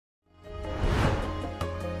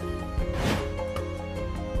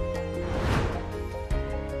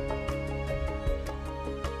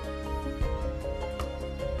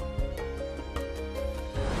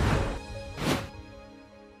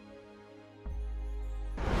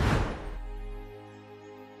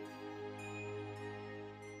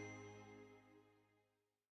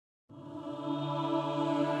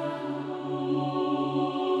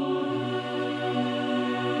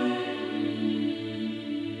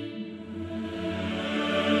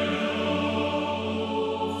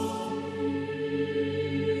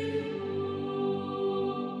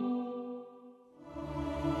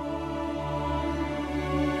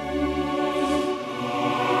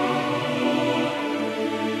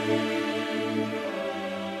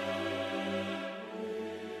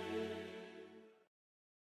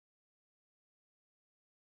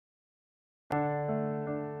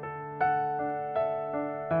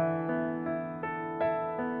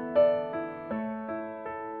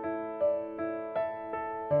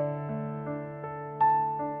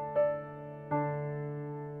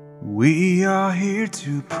We are here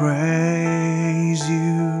to praise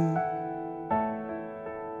you.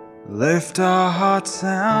 Lift our hearts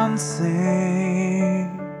and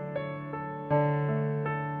sing.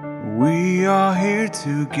 We are here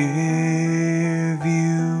to give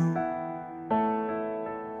you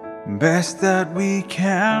best that we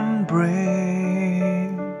can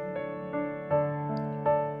bring.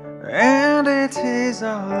 And it is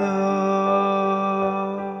our love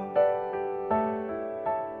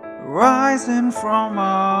rising from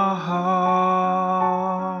our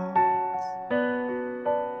hearts.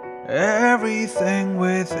 Everything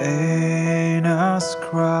within us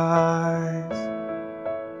cries,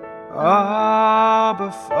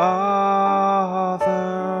 Abba, Father.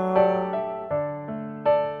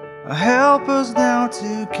 Help us now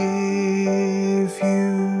to give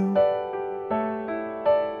you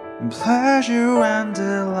pleasure and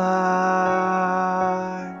delight,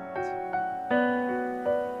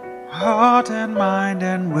 heart and mind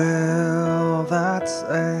and will that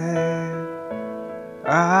say,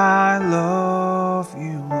 I love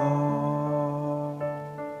you, Lord.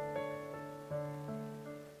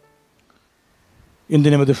 In the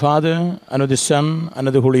name of the Father, and of the Son, and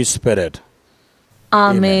of the Holy Spirit.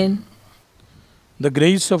 Amen. The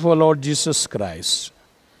grace of our Lord Jesus Christ,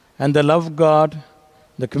 and the love of God,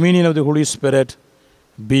 the communion of the Holy Spirit,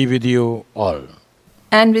 be with you all.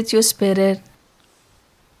 And with your spirit.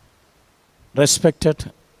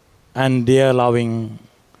 Respected and dear loving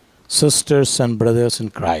sisters and brothers in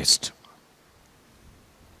Christ.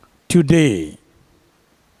 Today,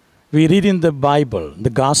 we read in the Bible, the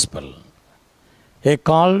Gospel, a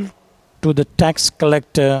call to the tax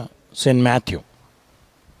collector, St. Matthew.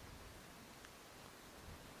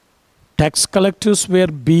 Tax collectors were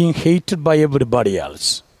being hated by everybody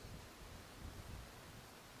else.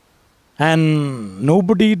 And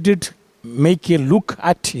nobody did make a look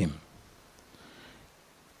at him.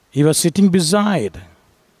 He was sitting beside.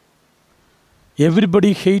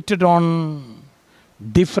 Everybody hated on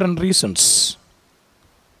different reasons.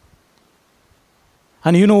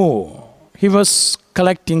 And he was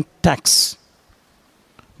collecting tax.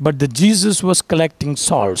 But Jesus was collecting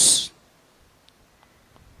souls.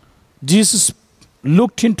 Jesus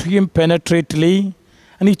looked into him penetrately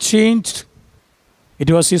and he changed.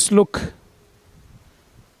 It was his look.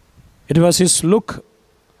 It was his look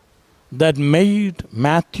that made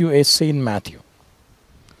Matthew a Saint Matthew.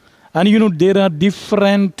 And there are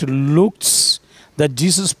different looks that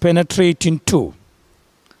Jesus penetrates into.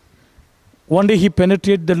 One day he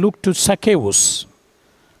penetrated the look to Zacchaeus.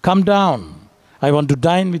 Come down, I want to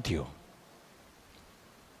dine with you.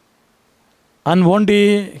 And one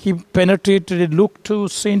day he penetrated a look to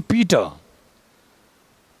St. Peter.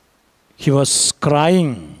 He was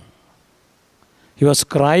crying. He was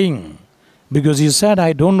crying because he said,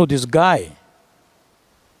 I don't know this guy.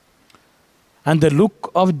 And the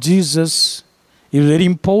look of Jesus is very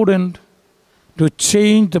important to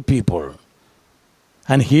change the people.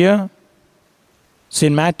 And here,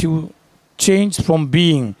 St. Matthew changed from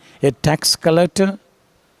being a tax collector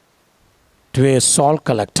to a soul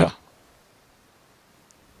collector.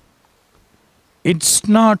 It's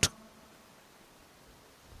not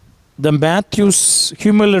the Matthew's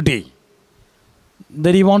humility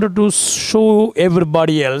that he wanted to show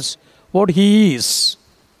everybody else what he is.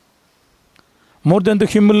 More than the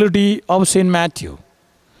humility of St. Matthew,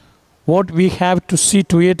 what we have to see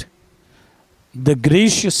to it, the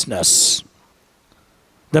graciousness,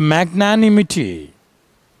 the magnanimity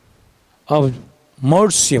of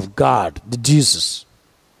mercy of God, the Jesus.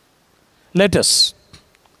 Let us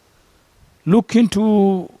look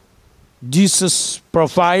into Jesus'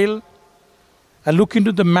 profile and look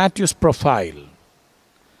into the Matthew's profile.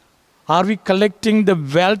 Are we collecting the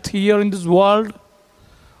wealth here in this world,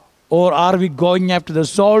 or are we going after the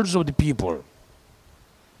souls of the people?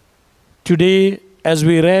 Today, as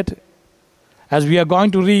we are going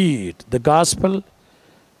to read the Gospel,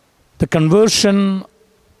 the conversion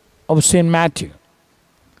of St. Matthew.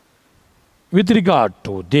 With regard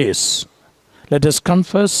to this, let us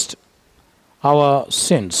confess our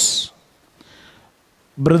sins.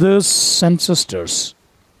 Brothers and sisters,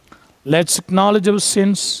 let's acknowledge our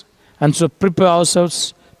sins and so prepare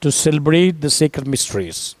ourselves to celebrate the sacred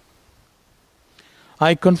mysteries.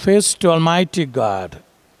 I confess to Almighty God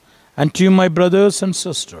and to you, my brothers and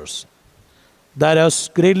sisters, that I have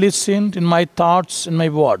greatly sinned in my thoughts and my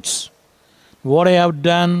words, what I have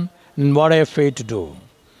done and what I have failed to do,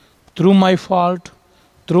 through my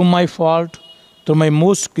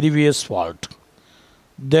most grievous fault.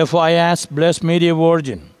 Therefore I ask Blessed Mary,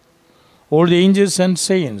 Virgin, all the angels and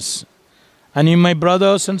saints, and you, my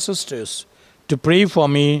brothers and sisters, to pray for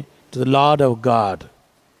me to the Lord our God.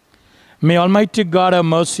 May Almighty God have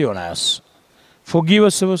mercy on us, forgive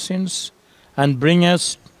us our sins, and bring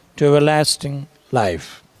us to everlasting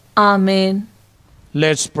life. Amen.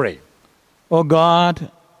 Let's pray. O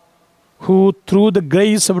God, who through the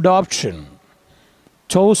grace of adoption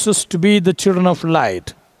chose us to be the children of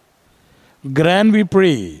light, grant, we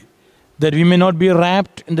pray, that we may not be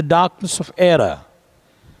wrapped in the darkness of error,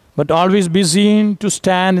 but always be seen to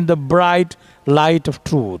stand in the bright light of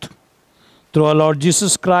truth. Through our Lord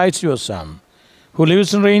Jesus Christ, your Son, who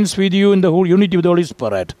lives and reigns with you in the whole unity of the Holy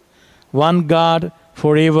Spirit, one God,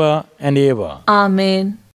 forever and ever.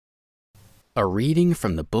 Amen. A reading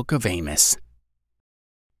from the book of Amos.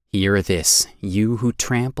 Hear this, you who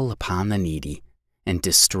trample upon the needy and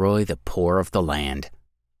destroy the poor of the land.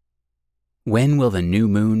 When will the new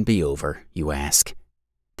moon be over, you ask,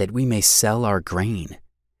 that we may sell our grain,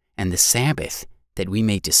 and the Sabbath, that we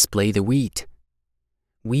may display the wheat?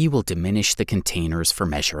 We will diminish the containers for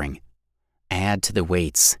measuring, add to the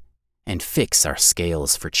weights, and fix our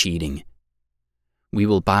scales for cheating. We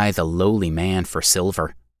will buy the lowly man for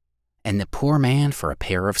silver, and the poor man for a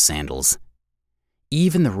pair of sandals.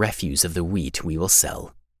 Even the refuse of the wheat we will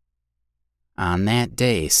sell. On that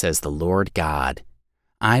day, says the Lord God,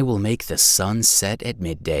 I will make the sun set at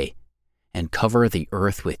midday, and cover the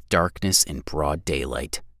earth with darkness in broad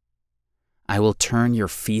daylight. I will turn your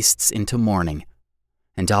feasts into mourning,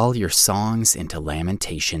 and all your songs into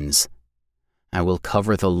lamentations. I will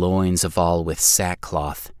cover the loins of all with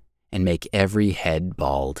sackcloth, and make every head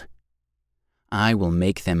bald. I will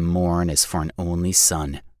make them mourn as for an only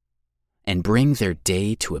son, and bring their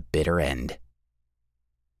day to a bitter end.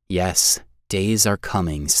 Yes, days are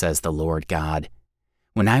coming, says the Lord God,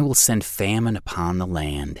 when I will send famine upon the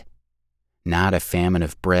land, not a famine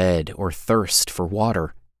of bread or thirst for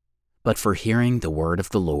water, but for hearing the word of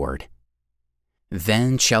the Lord.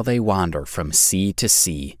 Then shall they wander from sea to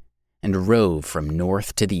sea, and rove from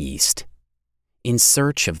north to the east, in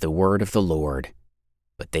search of the word of the Lord,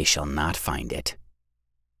 but they shall not find it.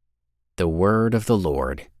 The word of the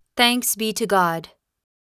Lord. Thanks be to God.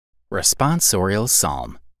 Responsorial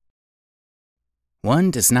Psalm.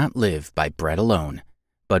 One does not live by bread alone,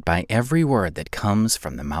 but by every word that comes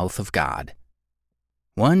from the mouth of God.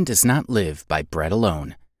 One does not live by bread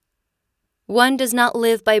alone. One does not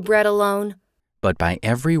live by bread alone, but by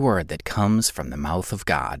every word that comes from the mouth of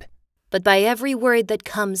God. but by every word that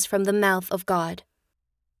comes from the mouth of God.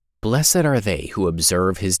 Blessed are they who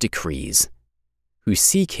observe his decrees, who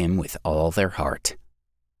seek him with all their heart.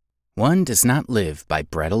 One does not live by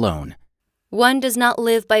bread alone. One does not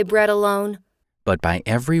live by bread alone, but by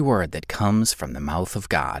every word that comes from the mouth of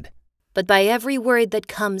God. but by every word that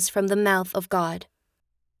comes from the mouth of God.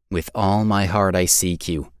 With all my heart I seek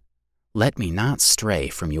you. Let me not stray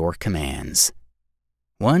from your commands.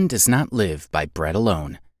 One does not live by bread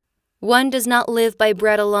alone. One does not live by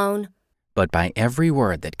bread alone, but by every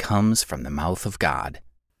word that comes from the mouth of God.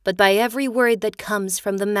 but by every word that comes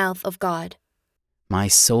from the mouth of God. My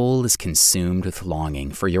soul is consumed with longing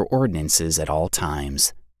for your ordinances at all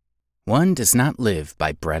times. One does not live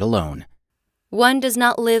by bread alone, One does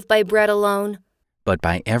not live by bread alone, but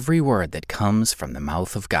by every word that comes from the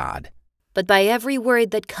mouth of God. but by every word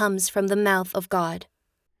that comes from the mouth of God.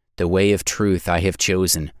 The way of truth I have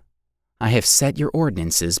chosen. I have set your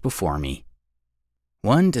ordinances before me.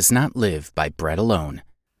 One does not live by bread alone,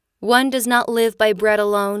 One does not live by bread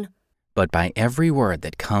alone, but by every word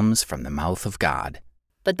that comes from the mouth of God.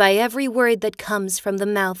 but by every word that comes from the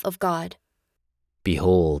mouth of God.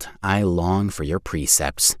 Behold, I long for your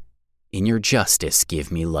precepts. In your justice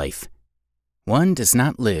give me life. One does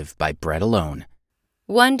not live by bread alone,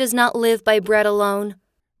 One does not live by bread alone,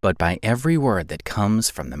 but by every word that comes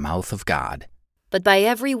from the mouth of God. but by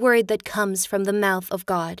every word that comes from the mouth of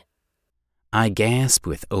God. I gasp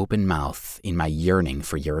with open mouth in my yearning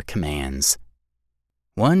for your commands.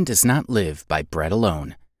 One does not live by bread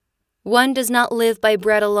alone, One does not live by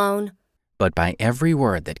bread alone, but by every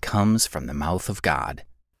word that comes from the mouth of God.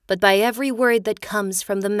 but by every word that comes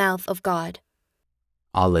from the mouth of God.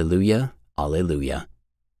 Alleluia, alleluia.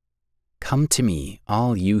 Come to me,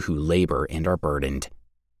 all you who labor and are burdened,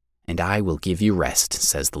 and I will give you rest,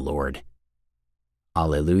 says the Lord.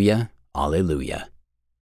 Alleluia, alleluia.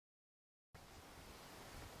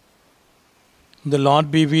 The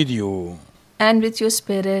Lord be with you. And with your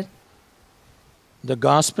spirit. The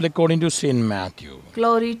Gospel according to St. Matthew.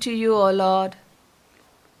 Glory to you, O Lord.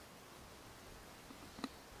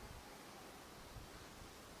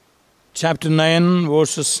 Chapter 9,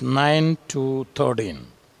 verses 9 to 13.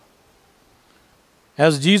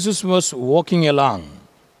 As Jesus was walking along,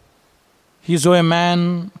 he saw a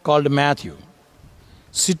man called Matthew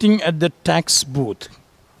sitting at the tax booth.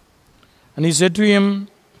 And he said to him,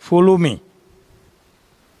 "Follow me."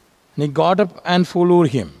 And he got up and followed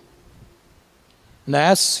him. And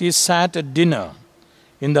as he sat at dinner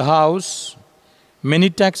in the house, many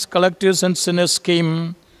tax collectors and sinners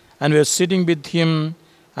came and were sitting with him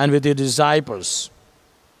and with his disciples.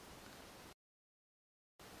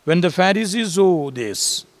 When the Pharisees saw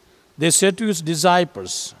this, they said to his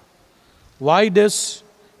disciples, "Why does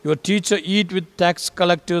your teacher eat with tax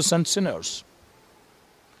collectors and sinners?"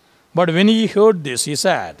 But when he heard this, he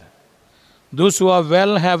said, "Those who are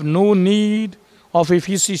well have no need of a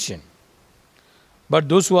physician, but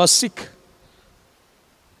those who are sick.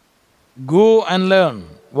 Go and learn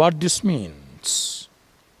what this means.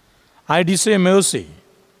 I desire mercy,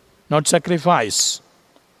 not sacrifice,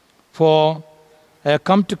 for I have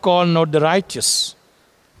come to call not the righteous,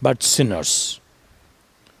 but sinners."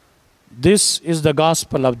 This is the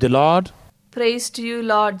gospel of the Lord. Praise to you,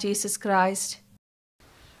 Lord Jesus Christ.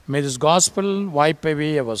 May this gospel wipe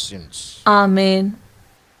away our sins. Amen.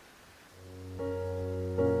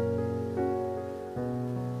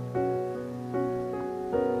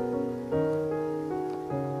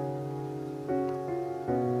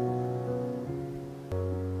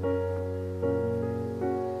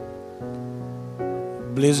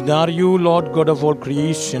 Blessed are you, Lord God of all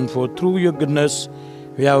creation, for through your goodness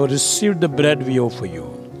we have received the bread we offer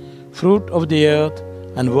you, fruit of the earth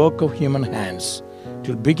and work of human hands,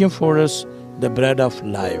 to become for us the bread of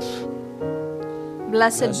life.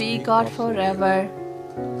 Blessed be God forever.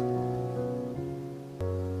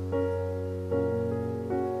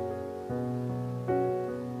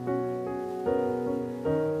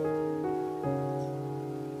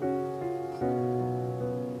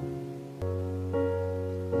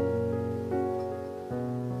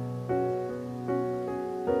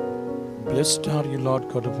 Blessed are you, Lord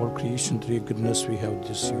God of all creation, through your goodness we have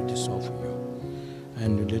received this offering you.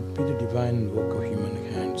 And let it be the divine work of human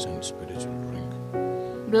hands and spiritual drink.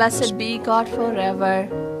 Blessed be God forever.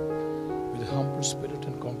 With a humble spirit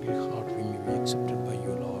and contrite heart we may be accepted by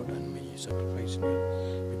you, Lord, and may sacrifice in you.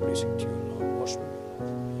 Be praising to you, Lord. Wash me,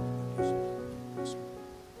 Lord.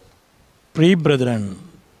 Pray, brethren,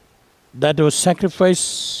 that our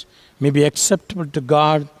sacrifice may be acceptable to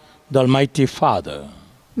God, the Almighty Father.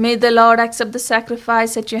 May the Lord accept the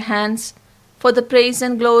sacrifice at your hands for the praise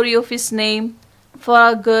and glory of his name, for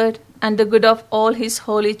our good and the good of all his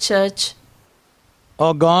holy church.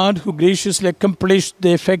 O God, who graciously accomplished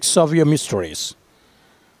the effects of your mysteries,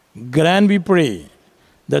 grant, we pray,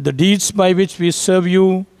 that the deeds by which we serve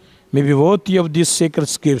you may be worthy of these sacred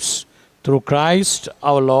gifts, through Christ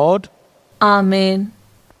our Lord. Amen.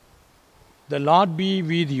 The Lord be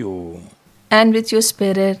with you. And with your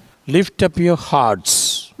spirit. Lift up your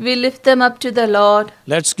hearts. We lift them up to the Lord.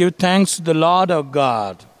 Let's give thanks to the Lord our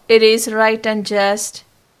God. It is right and just.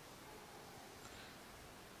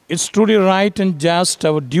 It's truly right and just,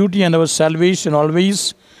 our duty and our salvation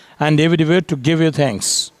always and everywhere to give you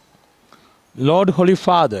thanks. Lord, Holy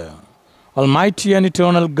Father, Almighty and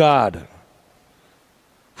eternal God,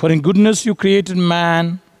 for in goodness you created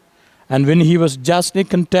man, and when he was justly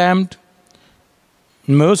condemned,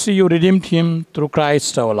 in mercy you redeemed him through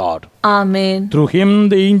Christ our Lord. Amen. Through him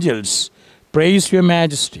the angels praise your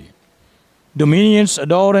majesty. Dominions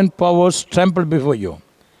adore and powers tremble before you.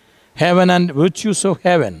 Heaven and virtues of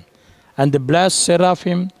heaven and the blessed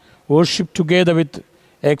seraphim worship together with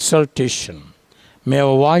exaltation. May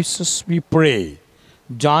our voices, we pray,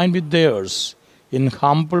 join with theirs in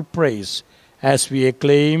humble praise as we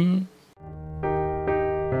acclaim,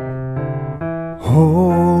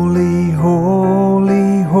 Holy,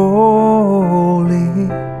 holy, holy,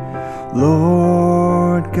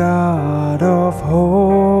 Lord God of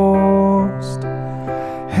hosts.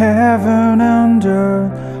 Heaven and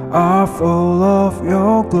earth are full of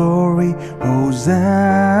your glory.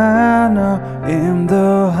 Hosanna in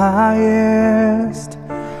the highest.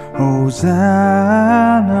 Hosanna,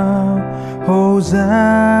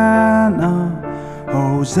 Hosanna,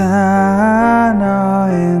 Hosanna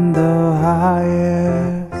in the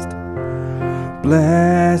highest.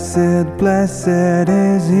 Blessed, blessed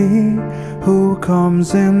is he who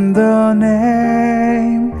comes in the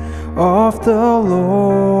name of the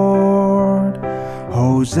Lord.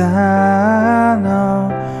 Hosanna,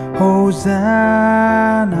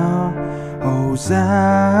 Hosanna,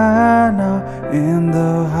 Hosanna in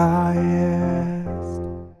the highest.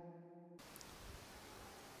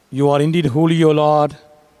 You are indeed holy, O Lord,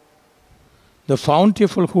 the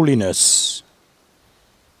bountiful holiness.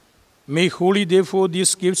 Make holy, therefore,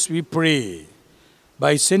 these gifts, we pray,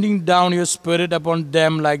 by sending down your Spirit upon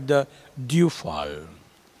them like the dewfall.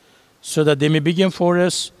 so that they may become for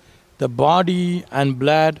us the body and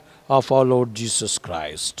blood of our Lord Jesus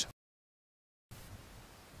Christ.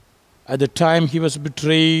 At the time he was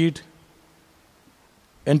betrayed,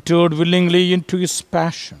 entered willingly into his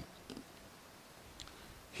passion,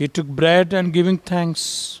 he took bread and giving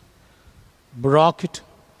thanks, broke it,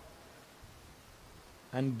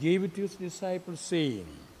 and gave it to his disciples, saying,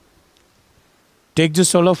 "Take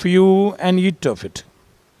this, all of you, and eat of it,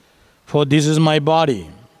 for this is my body,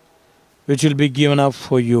 which will be given up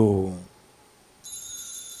for you."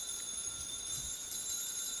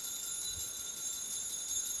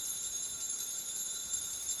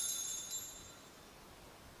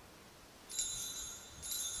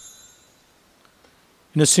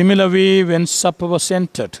 In a similar way, when supper was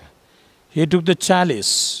entered, he took the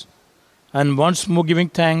chalice, and once more giving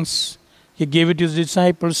thanks, he gave it to his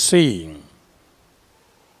disciples, saying,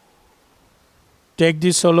 "Take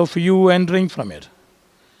this, all of you, and drink from it,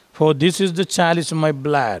 for this is the chalice of my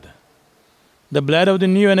blood, the blood of the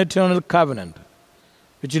new and eternal covenant,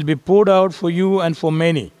 which will be poured out for you and for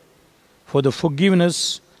many, for the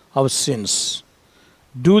forgiveness of sins.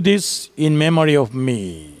 Do this in memory of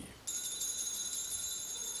me."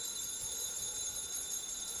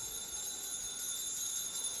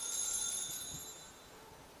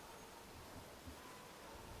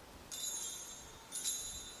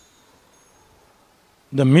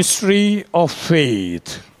 The mystery of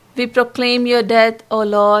faith. We proclaim your death, O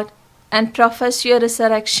Lord, and profess your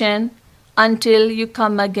resurrection until you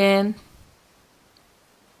come again.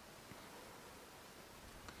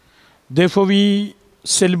 Therefore we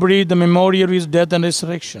celebrate the memory of his death and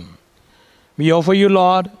resurrection. We offer you,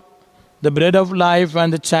 Lord, the bread of life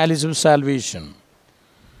and the chalice of salvation,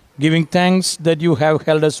 giving thanks that you have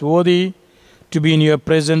held us worthy to be in your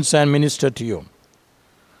presence and minister to you.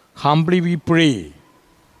 Humbly we pray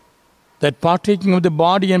that partaking of the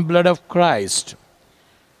body and blood of Christ,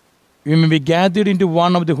 we may be gathered into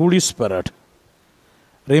one of the Holy Spirit.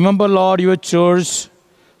 Remember, Lord, your church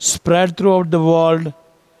spread throughout the world,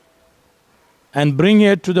 and bring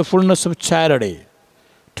it to the fullness of charity,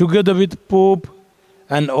 together with Pope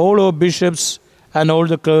and all our bishops and all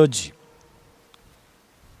the clergy.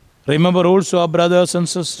 Remember also our brothers and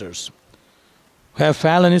sisters who have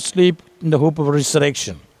fallen asleep in the hope of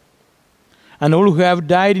resurrection, and all who have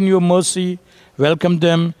died in your mercy, welcome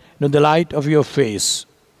them into the light of your face.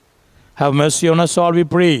 Have mercy on us all, we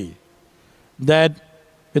pray, that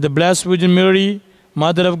with the blessed Virgin Mary,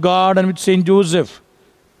 Mother of God, and with Saint Joseph,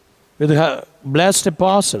 with her blessed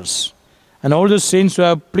apostles, and all the saints who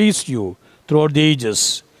have pleased you throughout the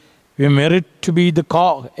ages, we merit to be the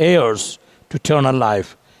heirs to eternal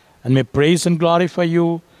life, and may praise and glorify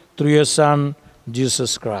you through your Son,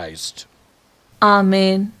 Jesus Christ.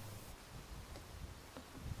 Amen.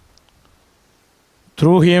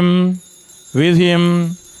 Through him, with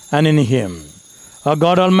him, and in him, our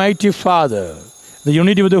God Almighty Father, the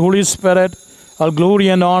unity of the Holy Spirit, all glory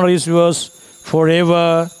and honor is yours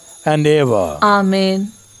forever and ever.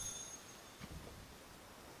 Amen.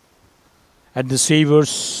 At the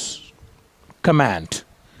Savior's command,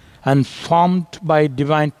 and formed by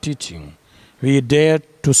divine teaching, we dare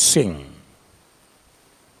to sing.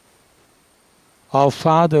 Our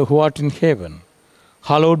Father who art in heaven,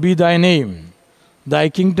 hallowed be thy name. Thy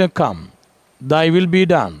kingdom come, thy will be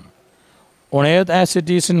done, on earth as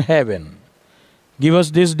it is in heaven. Give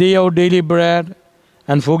us this day our daily bread,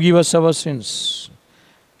 and forgive us our sins,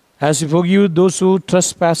 as we forgive those who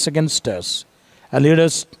trespass against us. And lead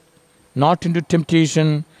us not into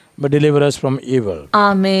temptation, but deliver us from evil.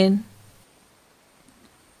 Amen.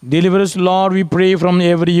 Deliver us, Lord, we pray, from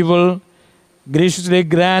every evil. Graciously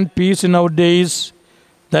grant peace in our days,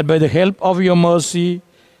 that by the help of your mercy,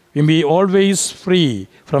 we may be always free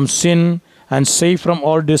from sin and safe from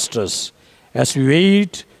all distress, as we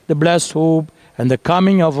wait the blessed hope and the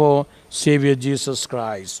coming of our Savior Jesus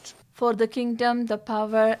Christ. For the kingdom, the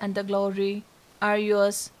power, and the glory are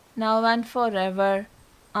yours, now and forever.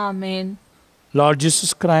 Amen. Lord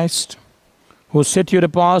Jesus Christ, who said to your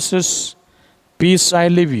apostles, "Peace I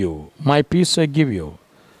leave you, my peace I give you,"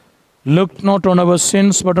 look not on our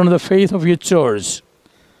sins, but on the faith of your church,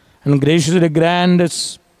 and graciously grant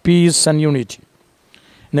us peace and unity,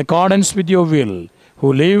 in accordance with your will,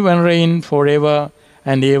 who live and reign forever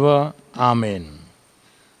and ever. Amen.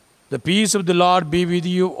 The peace of the Lord be with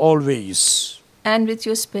you always. And with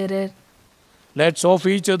your spirit. Let's offer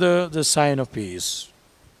each other the sign of peace.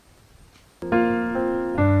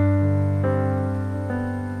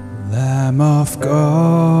 Lamb of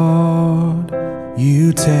God,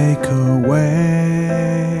 you take away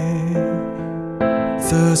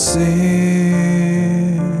the sins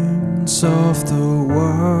of the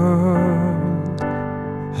world.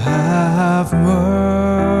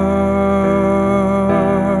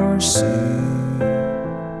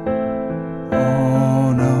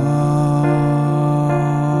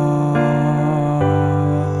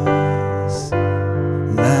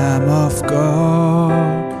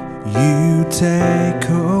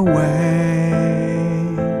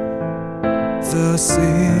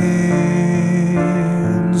 sins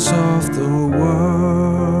of the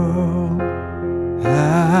world.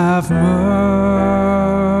 Have mercy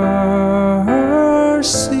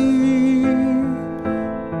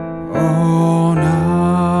on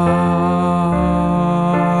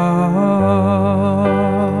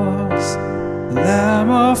us, Lamb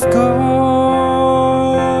of God.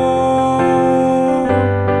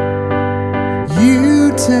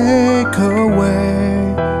 You take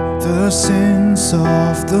away the sins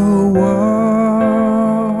of the world.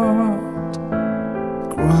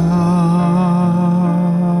 Grant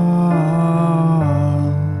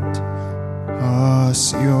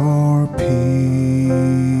us your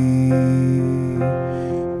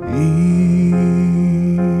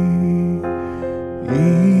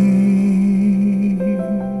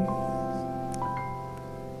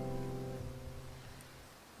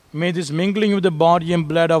May this mingling with the body and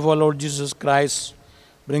blood of our Lord Jesus Christ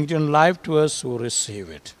bring eternal life to us who receive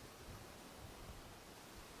it.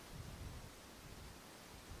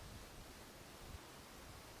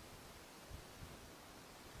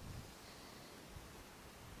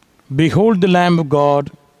 Behold the Lamb of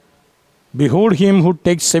God. Behold him who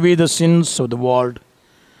takes away the sins of the world.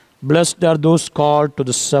 Blessed are those called to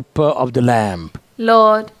the supper of the Lamb.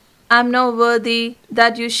 Lord, I am not worthy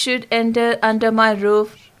that you should enter under my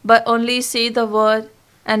roof, but only say the word,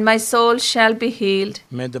 and my soul shall be healed.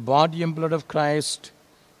 May the body and blood of Christ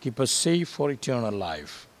keep us safe for eternal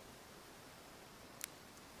life.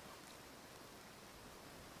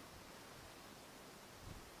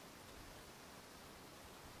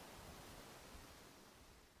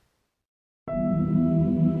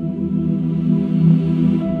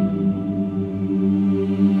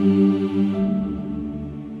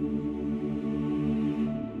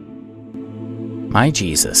 My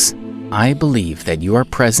Jesus, I believe that you are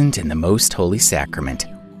present in the most holy sacrament.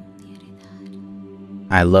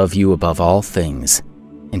 I love you above all things,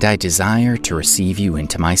 and I desire to receive you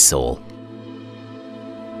into my soul.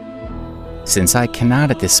 Since I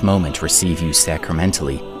cannot at this moment receive you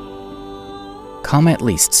sacramentally, come at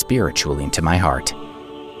least spiritually into my heart.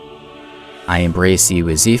 I embrace you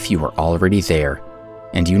as if you were already there,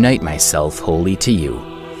 and unite myself wholly to you.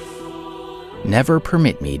 Never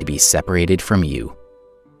permit me to be separated from you.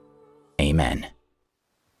 Amen.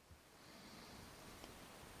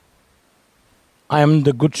 I am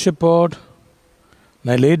the good shepherd,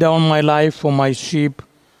 and I lay down my life for my sheep,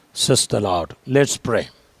 says the Lord. Let's pray.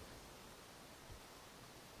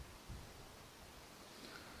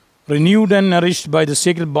 Renewed and nourished by the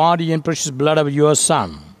sacred body and precious blood of your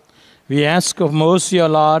Son, we ask of mercy, O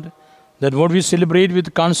Lord, that what we celebrate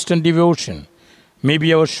with constant devotion may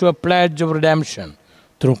be our sure pledge of redemption.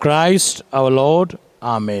 Through Christ our Lord.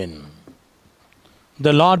 Amen.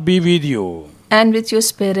 The Lord be with you. And with your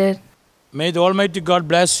spirit. May the Almighty God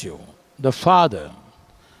bless you, the Father,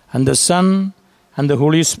 and the Son, and the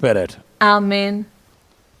Holy Spirit. Amen.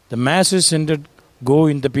 The Mass is ended. Go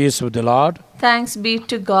in the peace of the Lord. Thanks be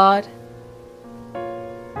to God.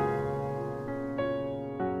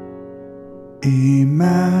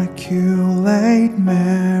 Immaculate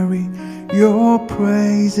Mary, your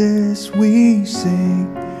praises we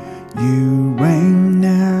sing. You reign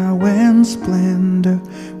now in splendor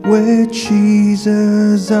with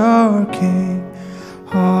Jesus our King.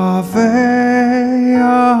 Ave,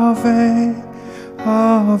 Ave,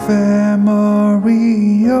 Ave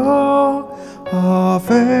Maria.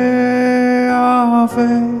 Ave,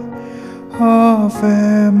 Ave,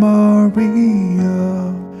 Ave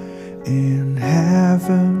Maria. In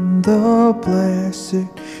heaven the blessed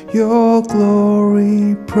your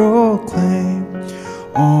glory proclaim.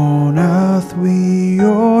 On earth we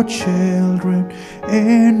your children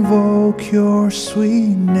invoke your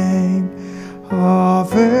sweet name.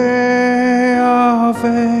 Ave,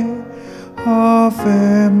 Ave,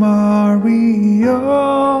 Ave Maria.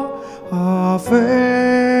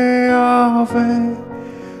 Ave, Ave,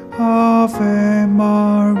 Ave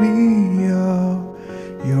Maria.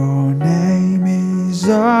 Your name is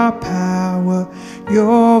our power,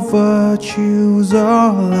 your virtues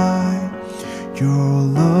are light. Your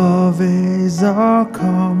love is our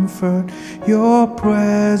comfort, your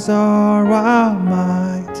prayers are our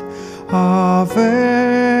might.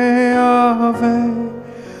 Ave, Ave,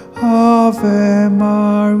 Ave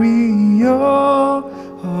Maria.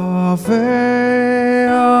 Ave,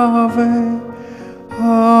 Ave,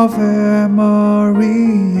 Ave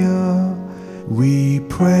Maria. We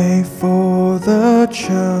pray for the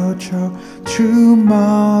Church, our true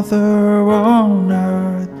Mother on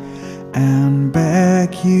earth, and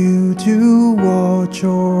beg you to watch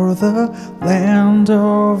o'er the land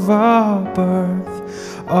of our birth.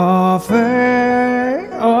 Ave,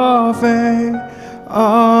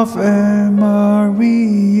 of